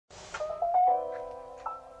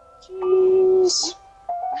Jeez.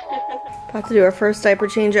 About to do our first diaper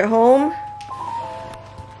change at home.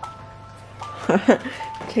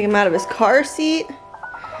 Take him out of his car seat.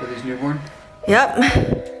 Are these newborn? Yep.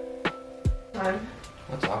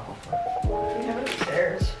 What's Aqua for? We have it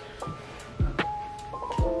upstairs.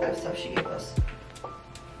 That stuff she gave us.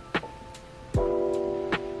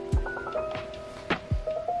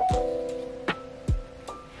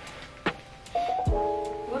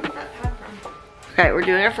 What is that pad from? Okay, we're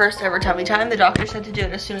doing our first ever tummy time. The doctor said to do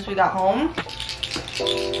it as soon as we got home.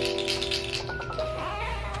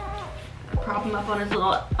 Prop him up on his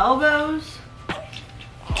little elbows. Is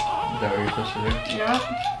that what you're supposed to do? Yep.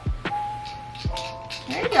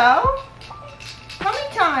 There you go. Tummy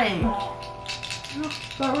time.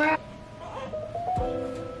 But we're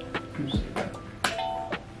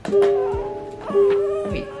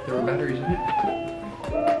Wait, there were batteries in it?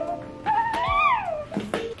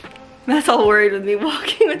 That's all worried with me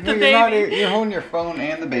walking with the baby. You're holding your phone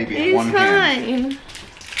and the baby in He's one hand.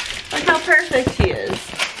 fine. Look how perfect he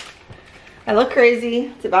is. I look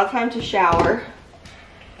crazy. It's about time to shower.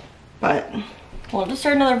 But we'll just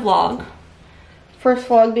start another vlog. First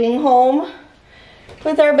vlog being home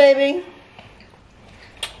with our baby.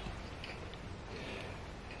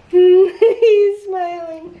 He's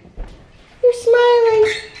smiling. You're smiling.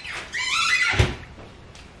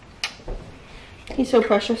 He's so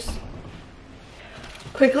precious.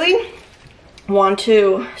 Quickly, want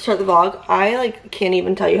to start the vlog. I can't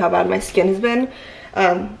even tell you how bad my skin has been.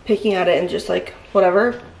 Picking at it and just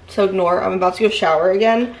whatever. So ignore. I'm about to go shower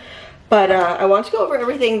again. But I want to go over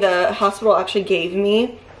everything the hospital actually gave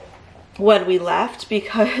me when we left,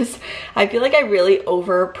 because I feel like I really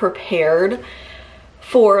over prepared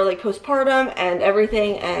for postpartum and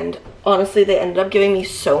everything, and honestly they ended up giving me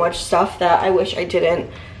so much stuff that I wish I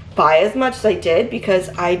didn't buy as much as I did, because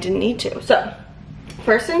I didn't need to. So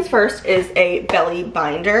first things first is a belly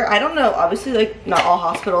binder. I don't know, obviously not all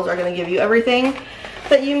hospitals are going to give you everything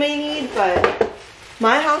that you may need, but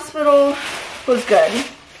my hospital was good.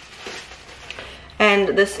 And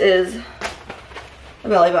this is a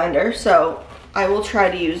belly binder, so I will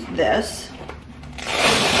try to use this.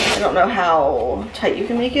 I don't know how tight you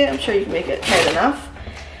can make it. I'm sure you can make it tight enough,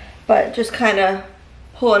 but just kind of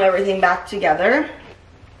pulling everything back together.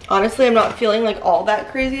 Honestly, I'm not feeling all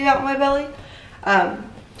that crazy about my belly.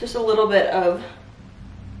 Just a little bit of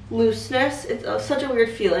looseness. It's such a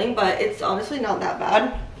weird feeling, but it's honestly not that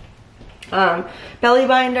bad. Belly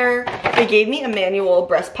binder. They gave me a manual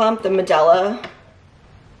breast pump, the Medela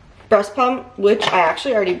breast pump, which I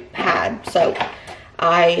actually already had, so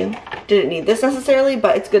I didn't need this necessarily,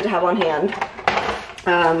 but it's good to have on hand.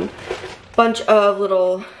 Bunch of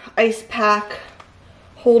little ice pack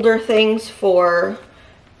holder things for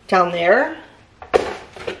down there.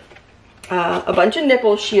 A bunch of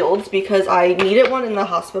nipple shields, because I needed one in the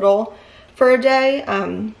hospital for a day,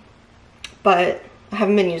 but I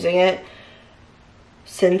haven't been using it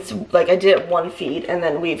since I did it one feed, and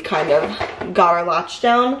then we've kind of got our latch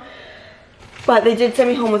down. But they did send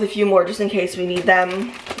me home with a few more just in case we need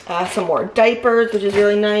them. Some more diapers, which is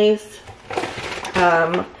really nice.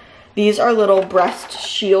 These are little breast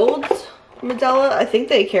shields, Medela. I think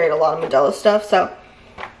they carried a lot of Medela stuff, so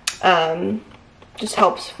just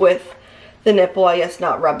helps with the nipple, I guess,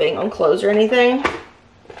 not rubbing on clothes or anything.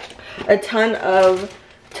 A ton of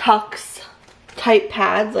Tucks type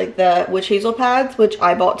pads, like the witch hazel pads, which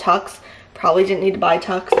I bought Tucks. Probably didn't need to buy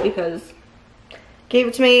Tucks because gave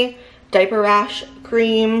it to me. Diaper rash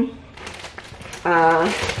cream.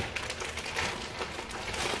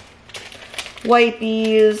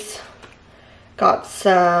 Wipies. Got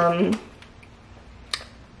some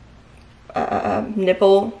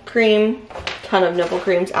nipple cream. Ton of nipple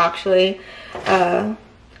creams actually.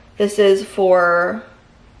 This is for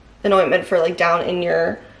an ointment for down in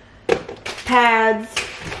your pads.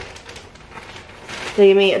 They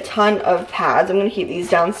gave me a ton of pads. I'm gonna keep these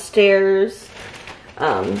downstairs.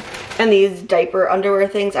 And these diaper underwear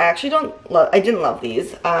things, I actually didn't love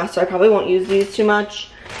these, so I probably won't use these too much.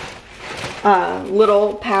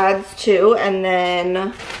 Little pads too, and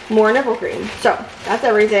then more nipple cream. So that's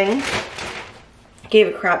everything. Gave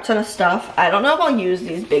a crap ton of stuff. I don't know if I'll use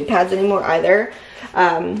these big pads anymore either,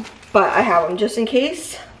 but I have them just in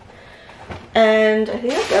case. And I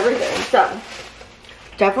think that's everything. So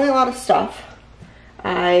definitely a lot of stuff.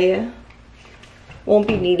 I won't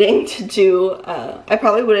be needing to do, I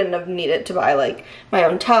probably wouldn't have needed to buy my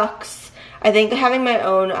own Tucks. I think that having my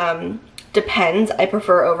own Depends I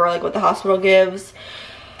prefer over what the hospital gives.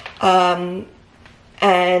 And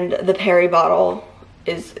the Perry bottle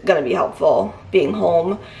is gonna be helpful being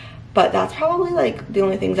home, but that's probably the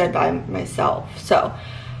only things I'd buy myself. So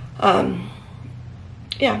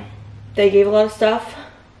Yeah, they gave a lot of stuff.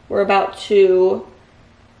 We're about to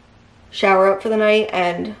shower up for the night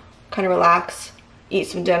and kind of relax, eat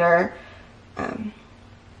some dinner.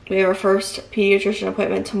 We have our first pediatrician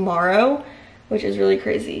appointment tomorrow, which is really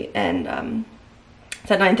crazy. And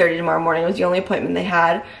it's at 9:30 tomorrow morning. It was the only appointment they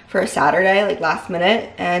had for a Saturday, like last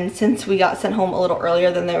minute. And since we got sent home a little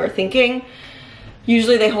earlier than they were thinking,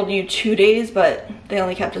 usually they hold you 2 days, but they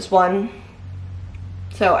only kept us 1.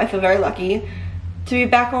 So I feel very lucky to be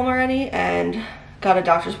back home already, and got a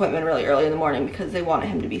doctor's appointment really early in the morning because they wanted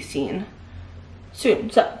him to be seen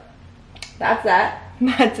soon. So that's that.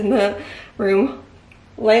 Matt's in the room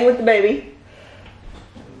laying with the baby.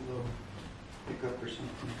 A little hiccup or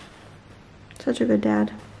something. Such a good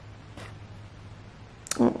dad.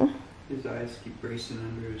 Oh. His eyes keep racing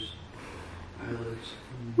under his eyelids.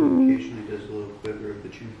 And occasionally does a little quiver of the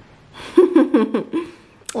chin.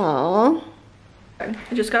 Aww. I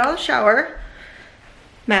just got out of the shower.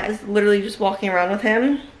 Matt is literally just walking around with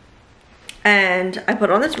him. And I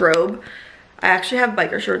put on this robe. I actually have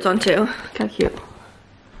biker shorts on too. Look how cute.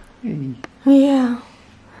 Hey. Yeah.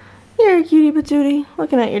 You're a cutie patootie.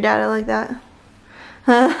 Looking at your dad like that.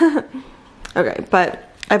 Okay,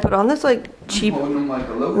 but I put on this like cheap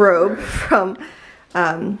robe from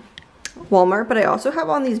Walmart, but I also have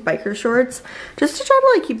on these biker shorts just to try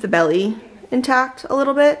to like keep the belly intact a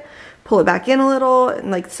little bit, pull it back in a little,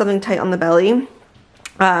 and like something tight on the belly.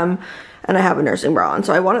 And I have a nursing bra on,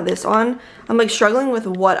 so I wanted this on. I'm like struggling with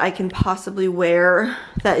what I can possibly wear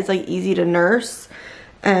that is like easy to nurse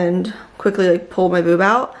and quickly like pull my boob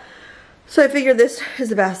out. So I figured this is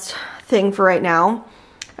the best thing for right now.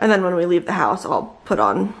 And then when we leave the house, I'll put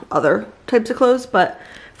on other types of clothes. But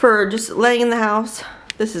for just laying in the house,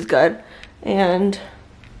 this is good. And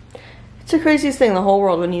it's the craziest thing in the whole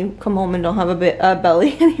world when you come home and don't have a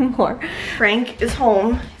belly anymore. Frank is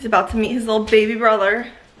home. He's about to meet his little baby brother.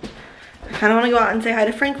 I kind of want to go out and say hi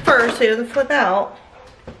to Frank first so he doesn't flip out.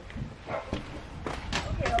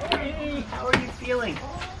 Hey, how are you feeling?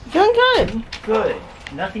 Feeling good. Good.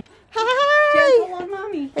 Nothing. Hi. Gentle on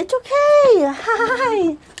mommy. It's okay.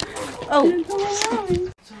 Hi. Oh. Gentle on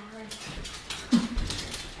mommy. It's alright.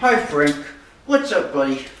 Hi, Frank. What's up,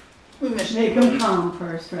 buddy? We missed Make you. him calm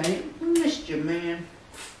first, right? We missed you, man.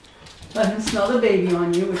 Let him smell the baby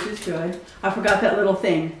on you, which is good. I forgot that little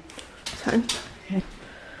thing. Sorry.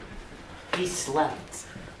 He slept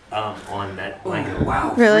on that blanket.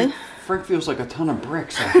 Wow. Really? Frank feels like a ton of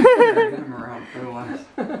bricks after carrying him around for the last.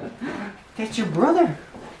 That's your brother.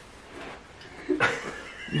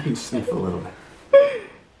 You can sniff a little bit.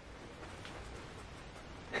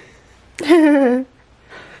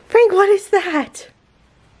 Frank, what is that?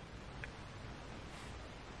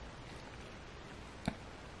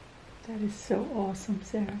 That is so awesome,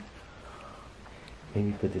 Sarah.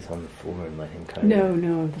 Maybe put this on the floor and let him kind of...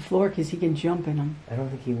 No, the floor, because he can jump in them. I don't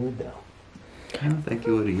think he would, though. I don't think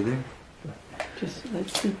you would either. Just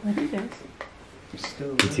let's see what he does.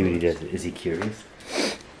 Let's see what he does. Is he curious?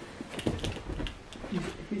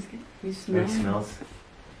 He's Or he smelling. smells...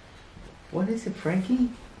 What is it,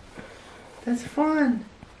 Frankie? That's fun.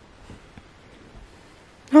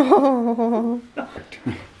 Oh.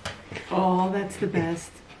 Oh, that's the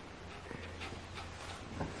best.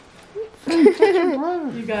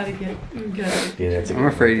 You gotta get. Yeah, that's a I'm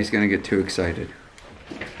afraid he's gonna get too excited.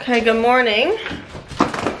 Okay, good morning.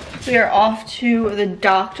 We are off to the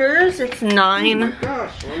doctor's. It's 9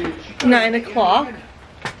 o'clock.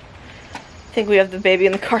 I think we have the baby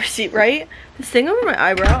in the car seat, right? This thing over my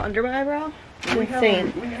eyebrow, under my eyebrow, is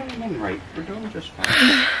insane. We have him right. We're doing just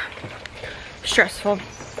fine. Stressful.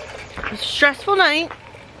 It was a stressful night.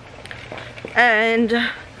 And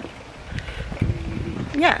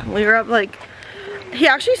yeah, we were up like, he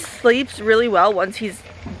actually sleeps really well once he's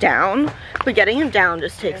down, but getting him down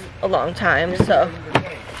just takes a long time, so.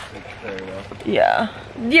 Yeah,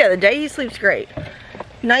 the day he sleeps great.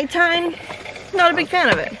 Nighttime, not a big fan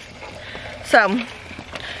of it. So,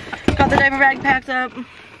 got the diaper bag packed up,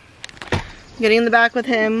 getting in the back with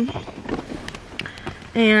him,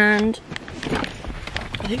 and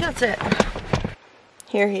I think that's it.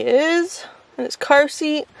 Here he is in his car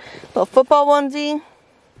seat, little football onesie.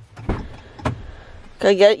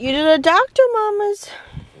 Gotta get you to the doctor, mamas.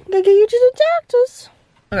 Gotta get you to the doctors.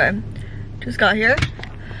 Okay, just got here.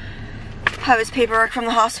 Have his paperwork from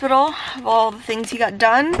the hospital of all the things he got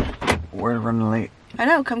done. We're running late. I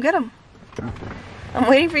know, come get him. I'm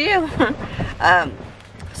waiting for you.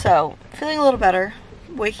 So, feeling a little better,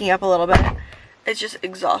 waking up a little bit. It's just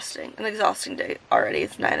exhausting, an exhausting day already.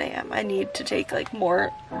 It's 9 a.m. I need to take like more,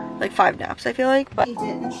 like 5 naps, I feel like. But He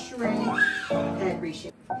didn't shrink and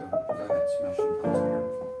reshape. Go ahead, smash him.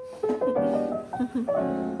 This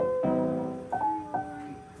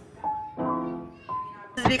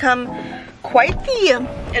has become quite the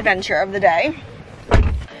adventure of the day.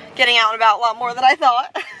 Getting out and about a lot more than I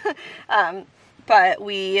thought. But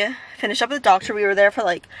we finished up with the doctor. We were there for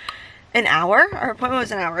like an hour. Our appointment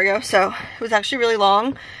was an hour ago, so it was actually really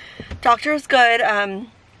long. Doctor was good,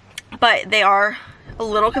 but they are a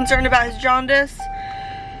little concerned about his jaundice.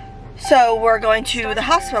 So we're going to the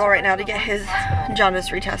hospital right now to get his jaundice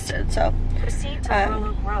retested. So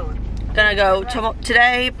gonna go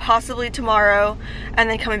today, possibly tomorrow, and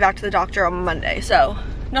then coming back to the doctor on Monday. So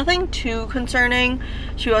nothing too concerning.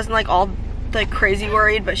 She wasn't like all like crazy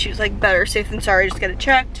worried, but she was like better safe than sorry, just get it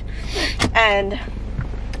checked. And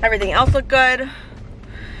everything else looked good.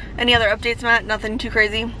 Any other updates, Matt? Nothing too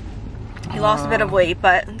crazy? He lost a bit of weight,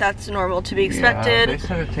 but that's normal to be expected. Yeah, they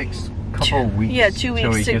said it takes a couple weeks. Yeah, 2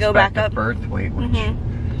 weeks to go back up. Birth weight, which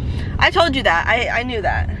I told you that. I knew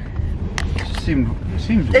that. seems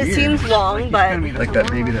weird. It seems long, like but he's gonna be like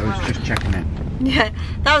that baby that was just checking in. Yeah,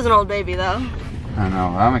 that was an old baby though. I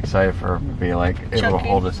know. I'm excited for him to be like able to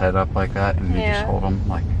hold his head up like that, and we just hold him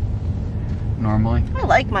like normally. I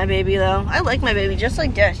like my baby though. I like my baby just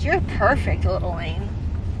like this. You're perfect, little Lane.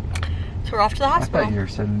 So we're off to the hospital. I thought you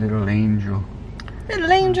said little angel.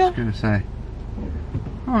 Little angel. I was gonna say.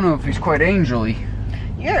 I don't know if he's quite angel-y.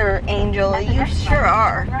 You're angel. You sure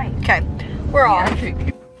are. Okay, we're off.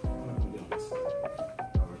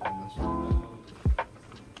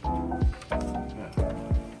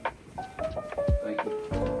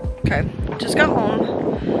 Okay, just got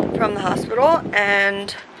home from the hospital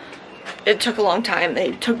and it took a long time.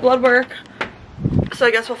 They took blood work, so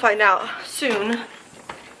I guess we'll find out soon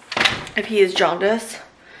if he is jaundice.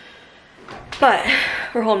 But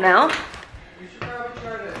we're home now. We should probably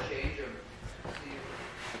try to change him.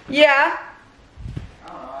 Yeah. I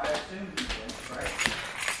don't know, I assume he's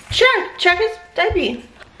right. Check his diaper.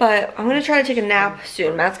 But I'm gonna try to take a nap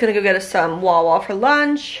soon. Matt's gonna go get us some Wawa for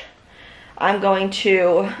lunch. I'm going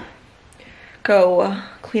to go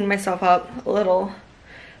clean myself up a little,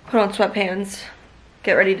 put on sweatpants,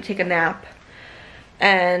 get ready to take a nap,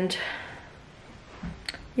 and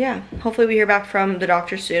yeah, hopefully we hear back from the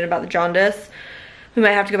doctor soon about the jaundice. We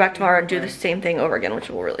might have to go back tomorrow and do the same thing over again,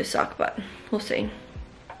 which will really suck, but we'll see.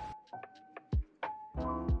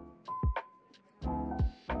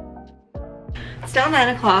 It's now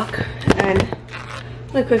 9 o'clock, and I'm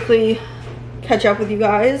gonna quickly catch up with you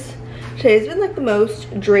guys. Today's been like the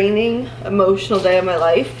most draining, emotional day of my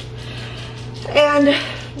life, and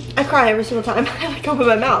I cry every single time I like open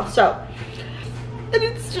my mouth. So, and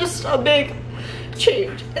it's just a big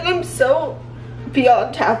change, and I'm so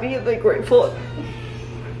beyond happy and like grateful.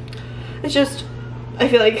 It's just, I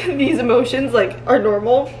feel like these emotions like are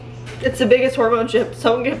normal. It's the biggest hormone shift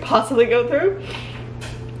someone could possibly go through,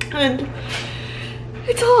 and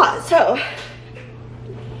it's a lot. So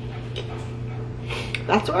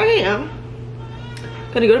that's where I am.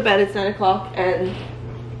 Gonna go to bed. It's 9 o'clock, and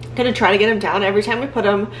gonna try to get him down. Every time we put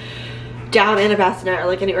him down in a bassinet or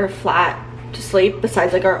like anywhere flat to sleep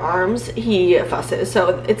besides like our arms, he fusses.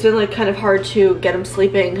 So it's been like kind of hard to get him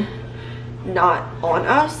sleeping not on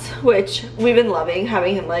us, which we've been loving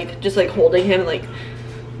having him like just like holding him like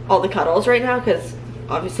all the cuddles right now, because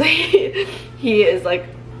obviously he is like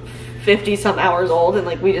 50 some hours old and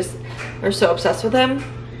like we just are so obsessed with him,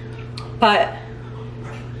 but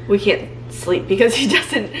we can't sleep because he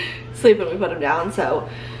doesn't sleep when we put him down. So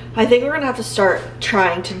I think we're gonna have to start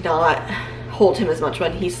trying to not hold him as much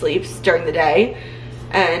when he sleeps during the day,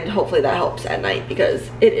 and hopefully that helps at night because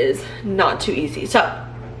it is not too easy. So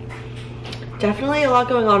definitely a lot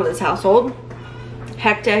going on in this household,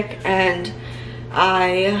 hectic, and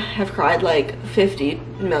I have cried like 50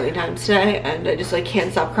 million times today, and I just like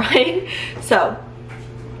can't stop crying. So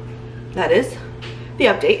that is the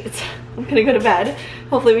update. I'm gonna go to bed.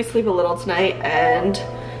 Hopefully we sleep a little tonight, and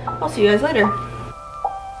I'll see you guys later.